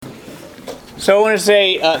So I want to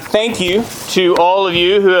say thank you to all of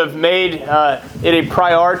you who have made it a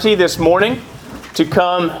priority this morning to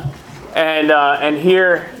come and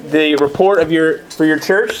hear the report of for your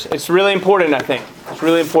church. It's really important, I think. It's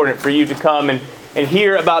really important for you to come and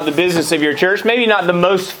hear about the business of your church. Maybe not the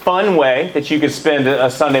most fun way that you could spend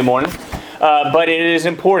a Sunday morning, but it is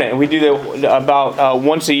important. We do that about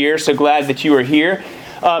once a year, so glad that you are here.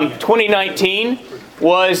 2019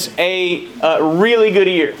 was a really good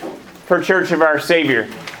year for Church of Our Savior.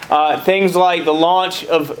 Things like the launch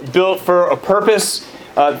of Built for a Purpose,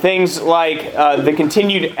 things like the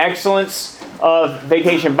continued excellence of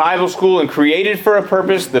Vacation Bible School and Created for a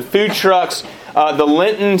Purpose, the food trucks, the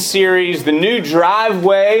Lenten series, the new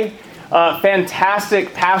driveway,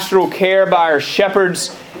 fantastic pastoral care by our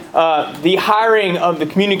shepherds, the hiring of the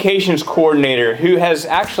communications coordinator, who has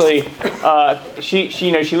actually,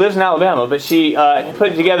 she lives in Alabama, but she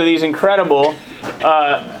put together these incredible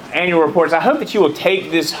annual reports. I hope that you will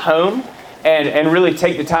take this home and really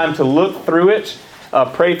take the time to look through it,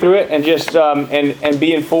 pray through it, and just and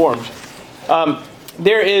be informed.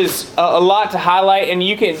 There is a lot to highlight, and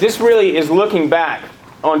this really is looking back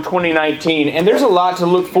on 2019, and there's a lot to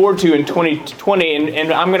look forward to in 2020,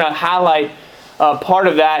 and I'm going to highlight part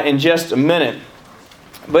of that in just a minute.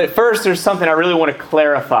 But first, there's something I really want to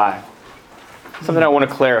clarify.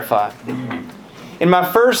 In my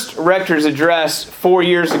first rector's address 4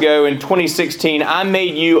 years ago in 2016, I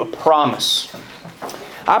made you a promise.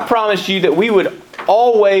 I promised you that we would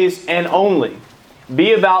always and only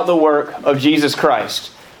be about the work of Jesus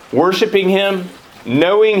Christ, worshiping Him,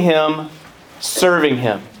 knowing Him, serving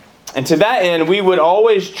Him. And to that end, we would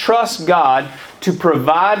always trust God to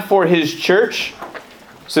provide for His church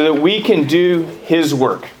so that we can do His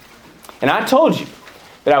work. And I told you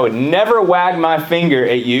that I would never wag my finger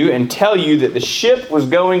at you and tell you that the ship was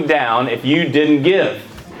going down if you didn't give.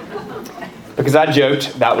 Because I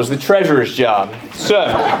joked that was the treasurer's job.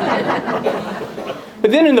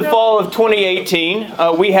 But then in the fall of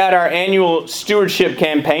 2018, we had our annual stewardship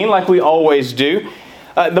campaign like we always do.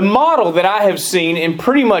 The model that I have seen in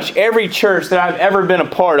pretty much every church that I've ever been a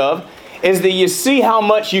part of is that you see how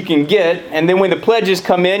much you can get, and then when the pledges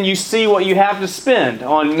come in, you see what you have to spend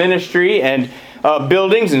on ministry and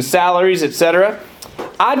buildings and salaries, etc.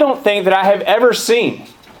 I don't think that I have ever seen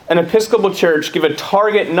an Episcopal church give a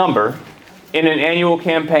target number in an annual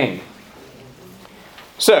campaign.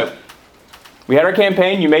 So, we had our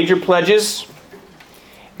campaign, you made your pledges,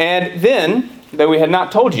 and then, though we had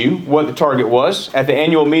not told you what the target was at the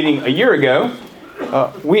annual meeting a year ago,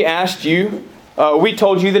 we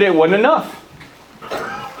told you that it wasn't enough.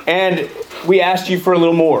 And we asked you for a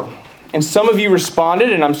little more. And some of you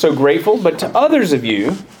responded, and I'm so grateful, but to others of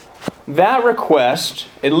you, that request,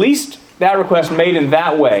 at least that request made in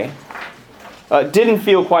that way, didn't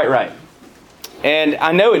feel quite right. And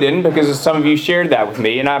I know it didn't because some of you shared that with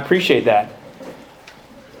me, and I appreciate that.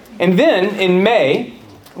 And then, in May,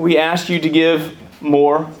 we asked you to give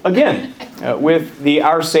more again with the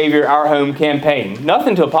Our Savior, Our Home campaign.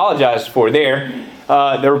 Nothing to apologize for there.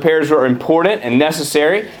 The repairs were important and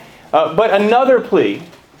necessary. But another plea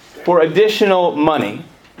for additional money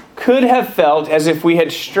could have felt as if we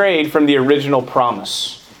had strayed from the original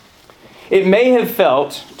promise. It may have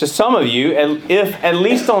felt to some of you, if at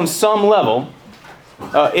least on some level,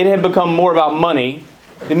 it had become more about money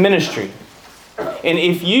than ministry. And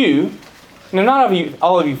if you, not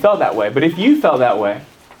all of you felt that way, but if you felt that way,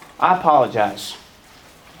 I apologize.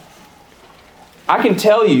 I can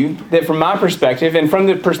tell you that from my perspective and from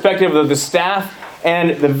the perspective of the staff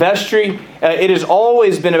and the vestry, it has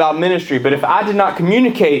always been about ministry. But if I did not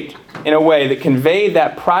communicate in a way that conveyed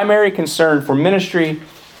that primary concern for ministry,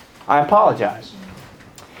 I apologize.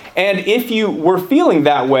 And if you were feeling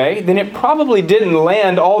that way, then it probably didn't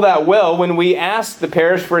land all that well when we asked the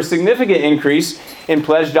parish for a significant increase in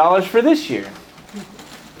pledged dollars for this year.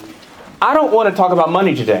 I don't want to talk about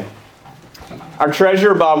money today. Our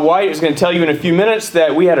treasurer, Bob White, is going to tell you in a few minutes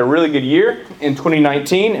that we had a really good year in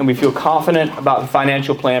 2019, and we feel confident about the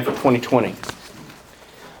financial plan for 2020.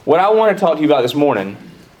 What I want to talk to you about this morning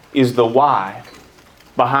is the why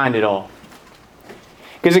behind it all.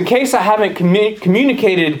 Because in case I haven't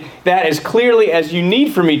communicated that as clearly as you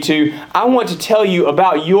need for me to, I want to tell you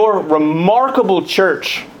about your remarkable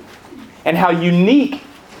church and how unique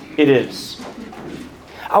it is.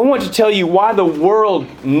 I want to tell you why the world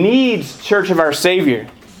needs Church of Our Savior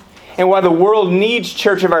and why the world needs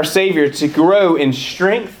Church of Our Savior to grow in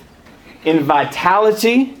strength, in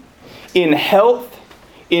vitality, in health,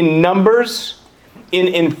 in numbers, in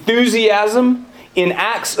enthusiasm, in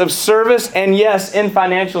acts of service, and yes, in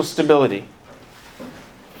financial stability.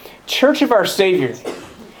 Church of Our Savior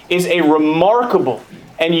is a remarkable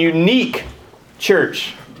and unique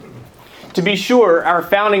church. To be sure, our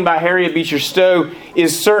founding by Harriet Beecher Stowe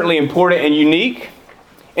is certainly important and unique,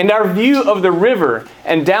 and our view of the river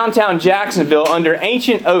and downtown Jacksonville under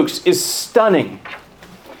ancient oaks is stunning.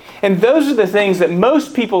 And those are the things that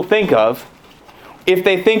most people think of if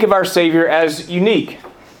they think of our Savior as unique.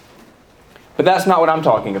 But that's not what I'm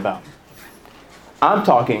talking about. I'm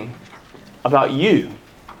talking about you.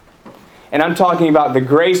 And I'm talking about the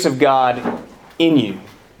grace of God in you.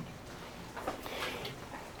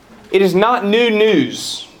 It is not new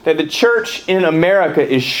news that the church in America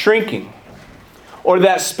is shrinking, or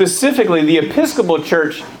that specifically the Episcopal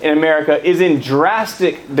Church in America is in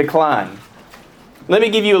drastic decline. Let me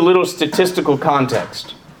give you a little statistical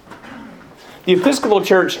context. The Episcopal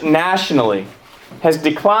Church nationally has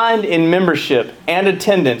declined in membership and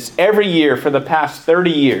attendance every year for the past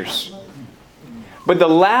 30 years. But the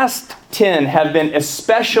last 10 have been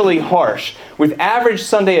especially harsh, with average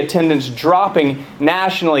Sunday attendance dropping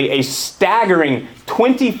nationally a staggering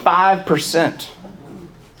 25%.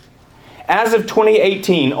 As of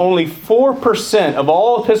 2018, only 4% of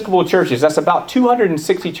all Episcopal churches, that's about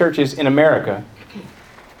 260 churches in America,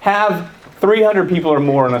 have 300 people or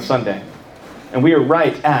more on a Sunday. And we are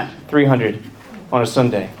right at 300 on a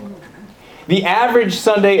Sunday. The average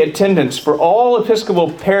Sunday attendance for all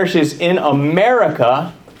Episcopal parishes in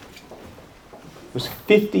America was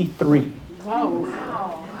 53. Whoa.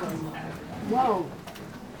 Whoa.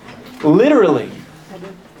 Literally,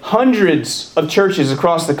 hundreds of churches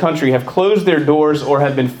across the country have closed their doors or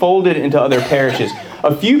have been folded into other parishes.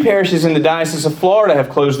 A few parishes in the Diocese of Florida have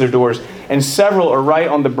closed their doors, and several are right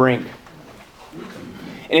on the brink.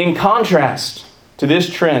 And in contrast to this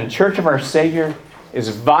trend, Church of Our Savior is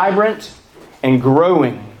vibrant and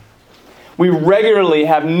growing. We regularly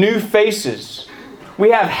have new faces.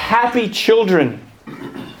 We have happy children.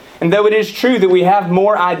 And though it is true that we have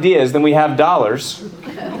more ideas than we have dollars,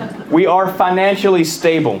 we are financially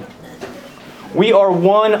stable. We are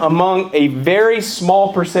one among a very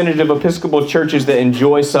small percentage of Episcopal churches that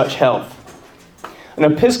enjoy such health. An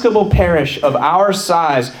Episcopal parish of our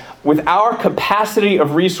size, with our capacity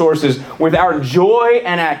of resources, with our joy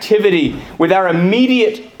and activity, with our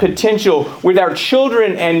immediate potential, with our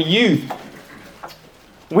children and youth,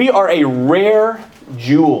 we are a rare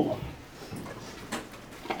jewel.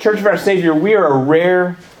 Church of Our Savior, we are a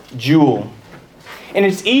rare jewel. And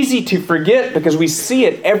it's easy to forget because we see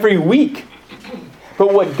it every week.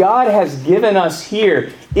 But what God has given us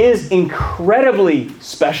here is incredibly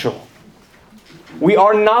special. We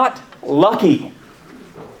are not lucky.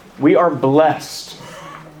 We are blessed.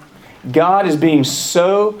 God is being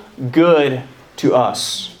so good to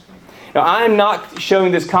us. Now, I am not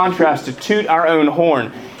showing this contrast to toot our own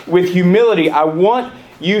horn. With humility, I want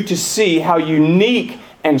you to see how unique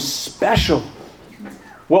and special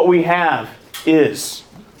what we have is.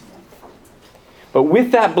 But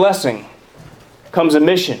with that blessing comes a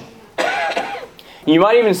mission. You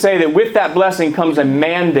might even say that with that blessing comes a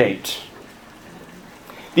mandate.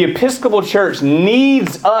 The Episcopal Church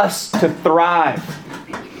needs us to thrive.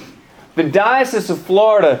 The Diocese of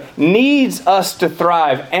Florida needs us to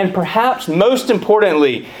thrive. And perhaps most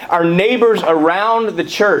importantly, our neighbors around the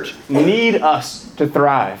church need us to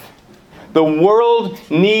thrive. The world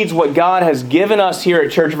needs what God has given us here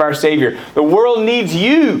at Church of Our Savior. The world needs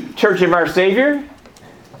you, Church of Our Savior.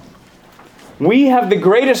 We have the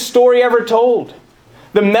greatest story ever told.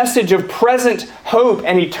 The message of present hope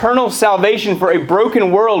and eternal salvation for a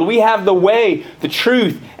broken world. We have the way, the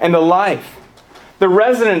truth, and the life. The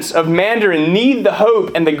residents of Mandarin need the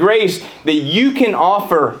hope and the grace that you can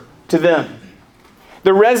offer to them.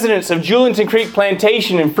 The residents of Julington Creek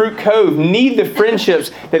Plantation and Fruit Cove need the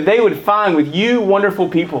friendships that they would find with you wonderful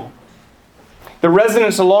people. The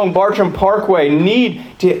residents along Bartram Parkway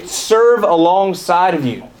need to serve alongside of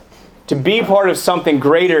you, to be part of something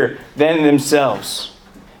greater than themselves.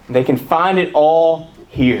 They can find it all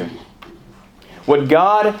here. What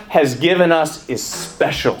God has given us is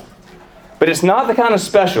special. But it's not the kind of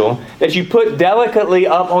special that you put delicately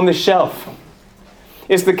up on the shelf.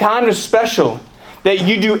 It's the kind of special that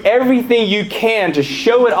you do everything you can to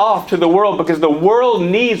show it off to the world because the world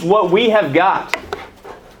needs what we have got.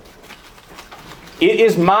 It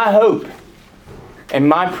is my hope and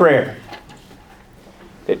my prayer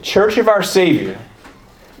that Church of Our Savior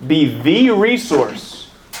be the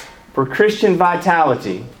resource for Christian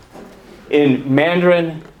vitality in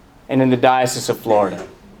Mandarin and in the Diocese of Florida.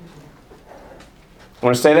 I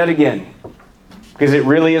want to say that again because it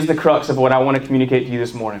really is the crux of what I want to communicate to you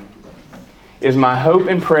this morning. It is my hope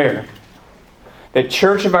and prayer that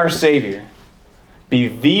Church of Our Savior be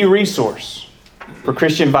the resource for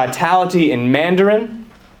Christian Vitality in Mandarin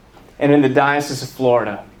and in the Diocese of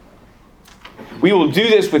Florida. We will do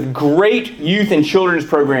this with great youth and children's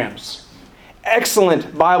programs,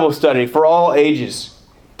 excellent Bible study for all ages,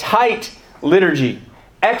 tight liturgy,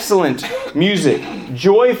 excellent music,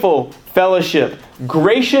 joyful fellowship,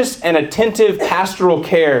 gracious and attentive pastoral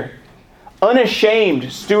care,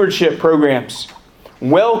 unashamed stewardship programs,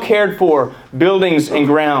 well cared for buildings and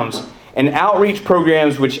grounds, and outreach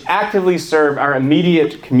programs which actively serve our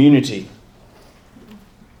immediate community.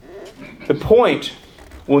 The point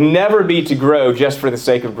will never be to grow just for the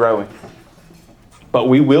sake of growing, but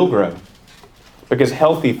we will grow because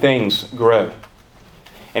healthy things grow.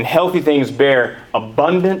 And healthy things bear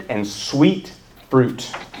abundant and sweet fruit.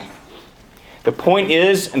 The point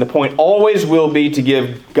is, and the point always will be, to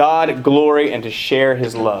give God glory and to share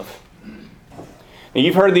His love. Now,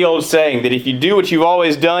 you've heard the old saying that if you do what you've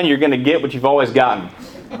always done, you're going to get what you've always gotten.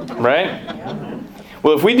 Right?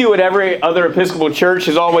 Well, if we do what every other Episcopal church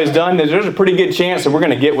has always done, then there's a pretty good chance that we're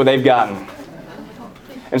going to get what they've gotten.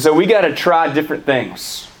 And so we got to try different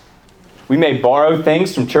things. We may borrow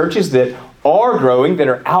things from churches that are growing, that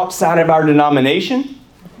are outside of our denomination,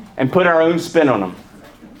 and put our own spin on them.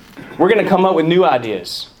 We're going to come up with new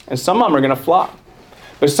ideas, and some of them are going to flop,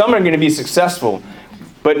 but some are going to be successful.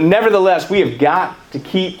 But nevertheless, we have got to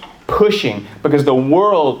keep pushing because the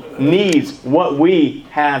world needs what we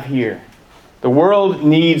have here. The world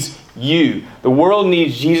needs you. The world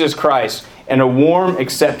needs Jesus Christ and a warm,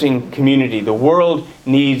 accepting community. The world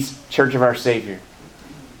needs Church of Our Savior.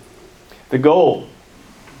 The goal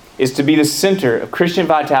is to be the center of Christian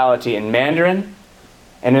vitality in Mandarin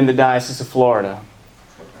and in the Diocese of Florida.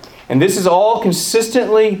 And this is all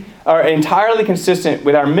entirely consistent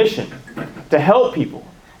with our mission to help people,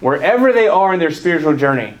 wherever they are in their spiritual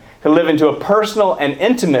journey, to live into a personal and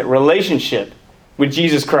intimate relationship with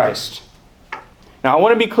Jesus Christ. Now, I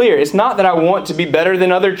want to be clear. It's not that I want to be better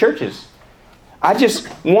than other churches. I just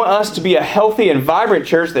want us to be a healthy and vibrant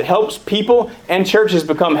church that helps people and churches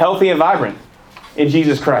become healthy and vibrant in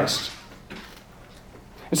Jesus Christ.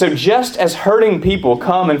 And so just as hurting people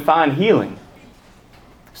come and find healing,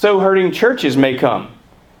 so hurting churches may come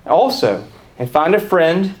also and find a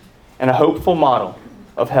friend and a hopeful model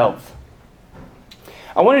of health.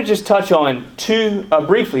 I want to just touch on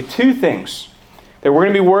briefly two things that we're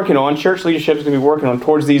going to be working on, church leadership is going to be working on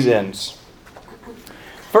towards these ends.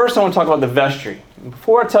 First, I want to talk about the vestry.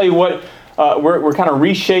 Before I tell you what, we're kind of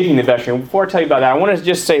reshaping the vestry. Before I tell you about that, I want to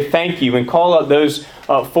just say thank you and call out those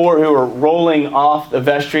four who are rolling off the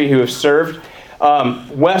vestry who have served.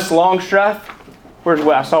 Wes Longstreth. Where's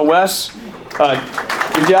Wes? I saw Wes.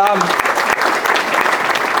 Good job.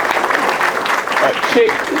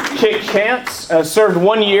 Chick Chance served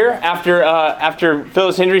 1 year after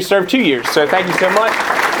Phyllis Hendry served 2 years. So thank you so much.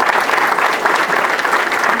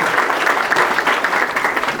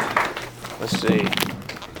 Let's see.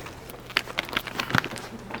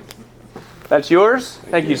 That's yours?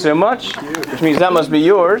 Thank you so much. Which means that must be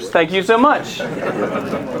yours. Thank you so much.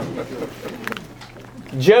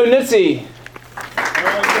 Joe Nitzy.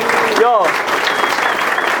 Y'all.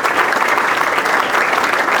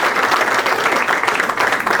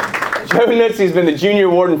 Joe Nitzy's been the junior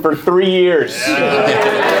warden for 3 years.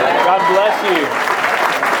 God bless you.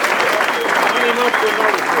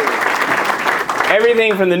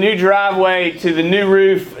 Everything from the new driveway to the new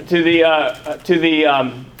roof to the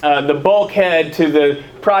bulkhead to the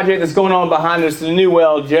project that's going on behind us to the new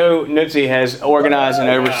well, Joe Nitzy has organized and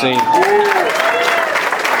overseen.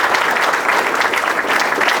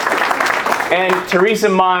 And Teresa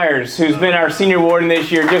Myers, who's been our senior warden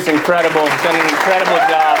this year, just incredible, done an incredible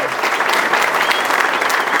job.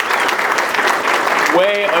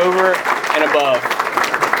 Way over and above.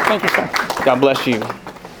 Thank you, sir. God bless you.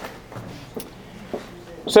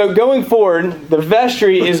 So going forward, the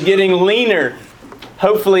vestry is getting leaner,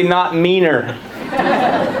 hopefully not meaner.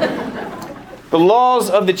 The laws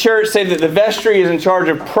of the church say that the vestry is in charge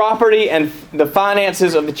of property and the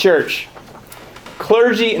finances of the church.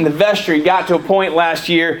 Clergy and the vestry got to a point last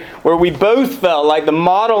year where we both felt like the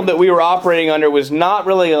model that we were operating under was not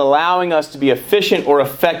really allowing us to be efficient or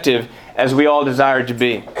effective as we all desired to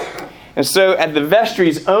be. And so at the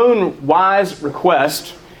vestry's own wise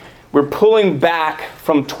request, we're pulling back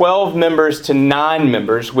from 12 members to 9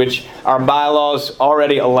 members, which our bylaws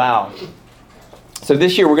already allow. So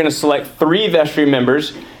this year we're going to select 3 vestry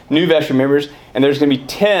members, new vestry members, and there's going to be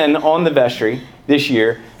 10 on the vestry this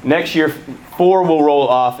year. Next year, 4 will roll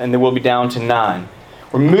off, and then we'll be down to 9.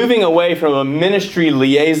 We're moving away from a ministry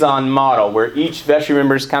liaison model where each vestry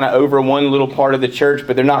member is kind of over one little part of the church,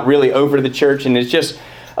 but they're not really over the church. And it's just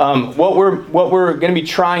what we're going to be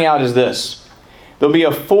trying out is this. there'll be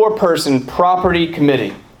a 4-person property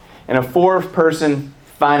committee and a 4-person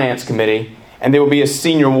finance committee, and there will be a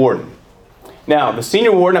senior warden. Now, the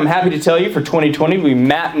senior warden, I'm happy to tell you, for 2020 will be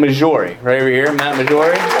Matt Majori. Right over here, Matt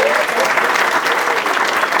Majori.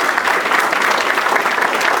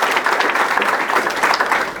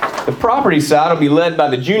 The property side will be led by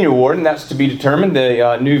the junior warden. That's to be determined.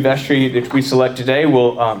 The new vestry that we select today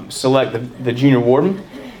will select the junior warden.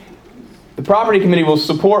 The property committee will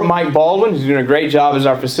support Mike Baldwin, who's doing a great job as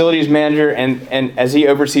our facilities manager and as he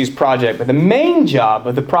oversees project. But the main job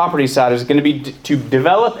of the property side is going to be to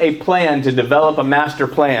develop a plan, to develop a master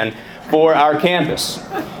plan for our campus.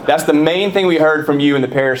 That's the main thing we heard from you in the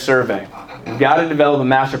parish survey. We've got to develop a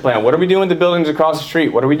master plan. What are we doing with the buildings across the street?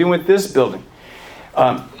 What are we doing with this building?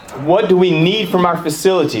 What do we need from our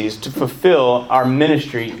facilities to fulfill our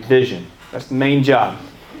ministry vision? That's the main job.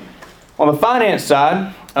 On the finance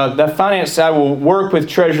side, will work with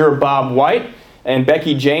Treasurer Bob White and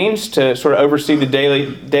Becky James to sort of oversee the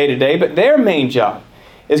daily day-to-day. But their main job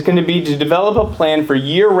is going to be to develop a plan for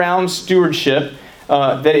year-round stewardship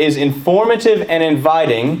that is informative and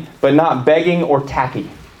inviting, but not begging or tacky.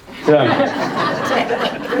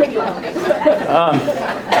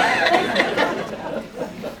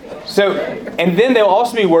 And then they'll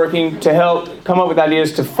also be working to help come up with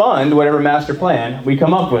ideas to fund whatever master plan we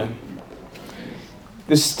come up with.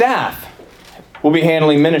 The staff will be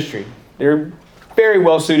handling ministry. They're very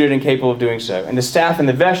well suited and capable of doing so. And the staff in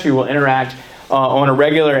the vestry will interact on a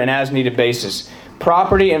regular and as needed basis.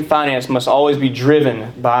 Property and finance must always be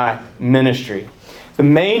driven by ministry. The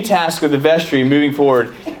main task of the vestry moving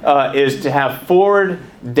forward is to have forward,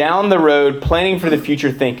 down the road, planning for the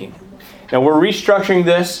future thinking. Now, we're restructuring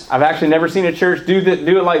this. I've actually never seen a church do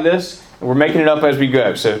it like this. And we're making it up as we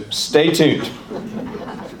go. So stay tuned.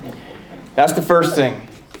 That's the first thing.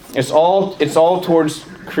 It's all towards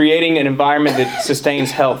creating an environment that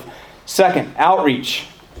sustains health. Second, outreach.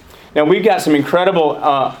 Now, we've got some incredible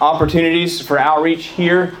opportunities for outreach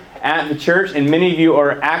here at the church, and many of you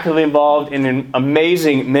are actively involved in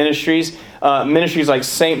amazing ministries. Ministries like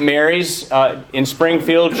St. Mary's in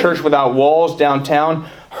Springfield, Church Without Walls downtown,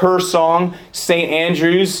 Her Song, St.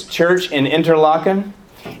 Andrew's Church in Interlaken.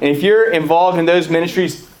 And if you're involved in those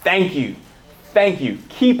ministries, thank you. Thank you.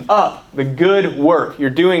 Keep up the good work. You're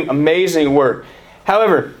doing amazing work.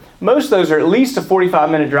 However, most of those are at least a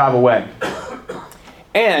 45-minute drive away.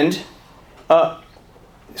 And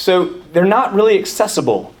so they're not really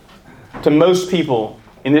accessible to most people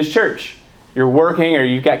in this church. You're working, or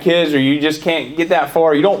you've got kids, or you just can't get that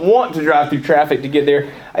far. You don't want to drive through traffic to get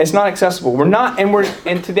there. It's not accessible. And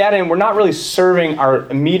to that end, we're not really serving our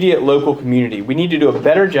immediate local community. We need to do a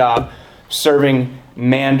better job serving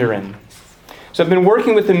Mandarin. So I've been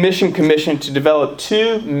working with the Mission Commission to develop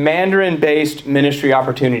 2 Mandarin-based ministry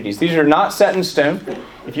opportunities. These are not set in stone.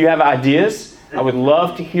 If you have ideas, I would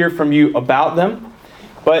love to hear from you about them.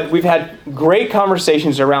 But we've had great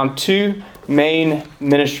conversations around 2 main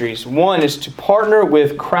ministries. One is to partner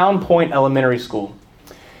with Crown Point Elementary School.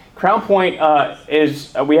 Crown Point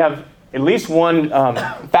we have at least one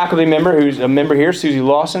faculty member who's a member here, Susie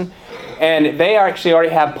Lawson, and they actually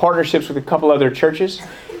already have partnerships with a couple other churches.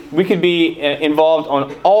 We could be involved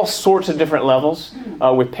on all sorts of different levels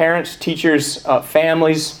with parents, teachers,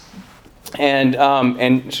 families, and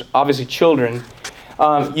obviously children.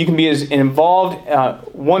 You can be as involved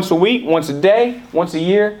once a week, once a day, once a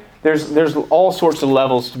year. There's all sorts of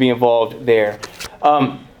levels to be involved there.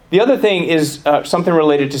 The other thing is something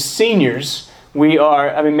related to seniors.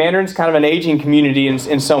 Mandarin's kind of an aging community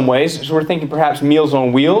in some ways, so we're thinking perhaps Meals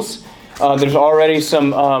on Wheels. There's already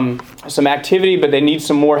some activity, but they need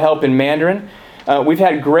some more help in Mandarin. We've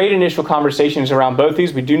had great initial conversations around both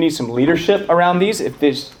these. We do need some leadership around these. If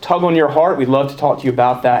there's tug on your heart, we'd love to talk to you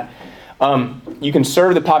about that. You can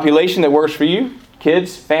serve the population that works for you,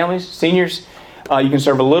 kids, families, seniors. You can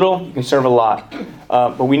serve a little, you can serve a lot.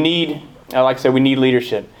 But we need, like I said, we need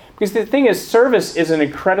leadership. Because the thing is, service is an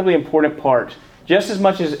incredibly important part, just as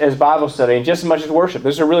much as Bible study and just as much as worship.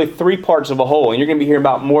 Those are really 3 parts of a whole, and you're going to be hearing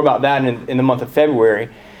more about that in the month of February.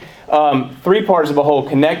 3 parts of a whole: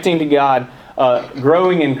 connecting to God,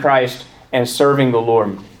 growing in Christ, and serving the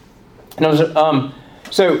Lord.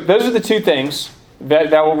 So those are the 2 things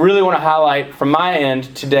that I really want to highlight from my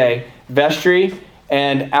end today: vestry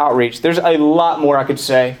and outreach. There's a lot more I could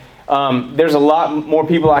say. There's a lot more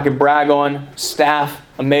people I could brag on. Staff,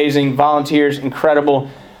 amazing. Volunteers, incredible.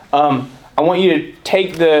 I want you to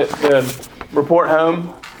take the report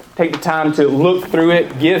home, take the time to look through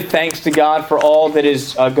it, give thanks to God for all that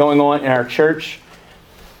is going on in our church.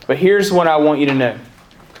 But here's what I want you to know.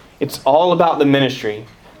 It's all about the ministry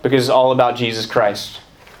because it's all about Jesus Christ.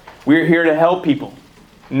 We're here to help people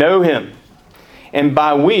know Him. And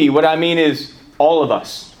by we, what I mean is all of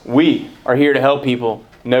us. We are here to help people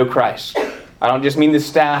know Christ. I don't just mean the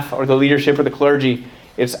staff or the leadership or the clergy.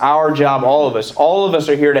 It's our job, all of us. All of us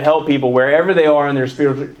are here to help people wherever they are in their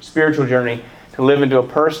spiritual journey to live into a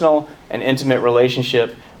personal and intimate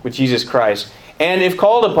relationship with Jesus Christ. And if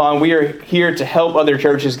called upon, we are here to help other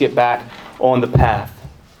churches get back on the path.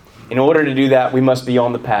 In order to do that, we must be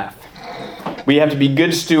on the path. We have to be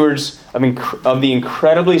good stewards of the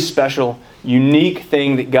incredibly special, unique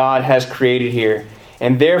thing that God has created here.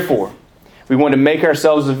 And therefore, we want to make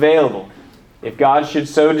ourselves available, if God should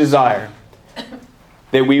so desire,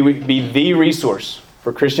 that we would be the resource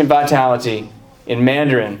for Christian vitality in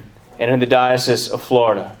Mandarin and in the Diocese of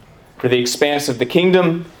Florida, for the expanse of the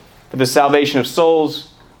kingdom, for the salvation of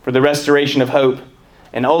souls, for the restoration of hope,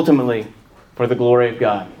 and ultimately for the glory of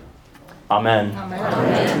God. Amen.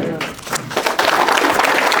 Amen.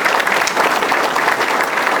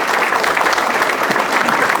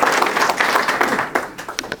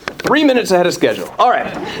 3 minutes ahead of schedule. All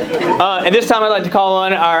right. And this time I'd like to call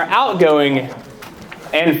on our outgoing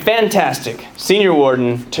and fantastic senior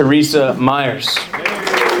warden, Teresa Myers.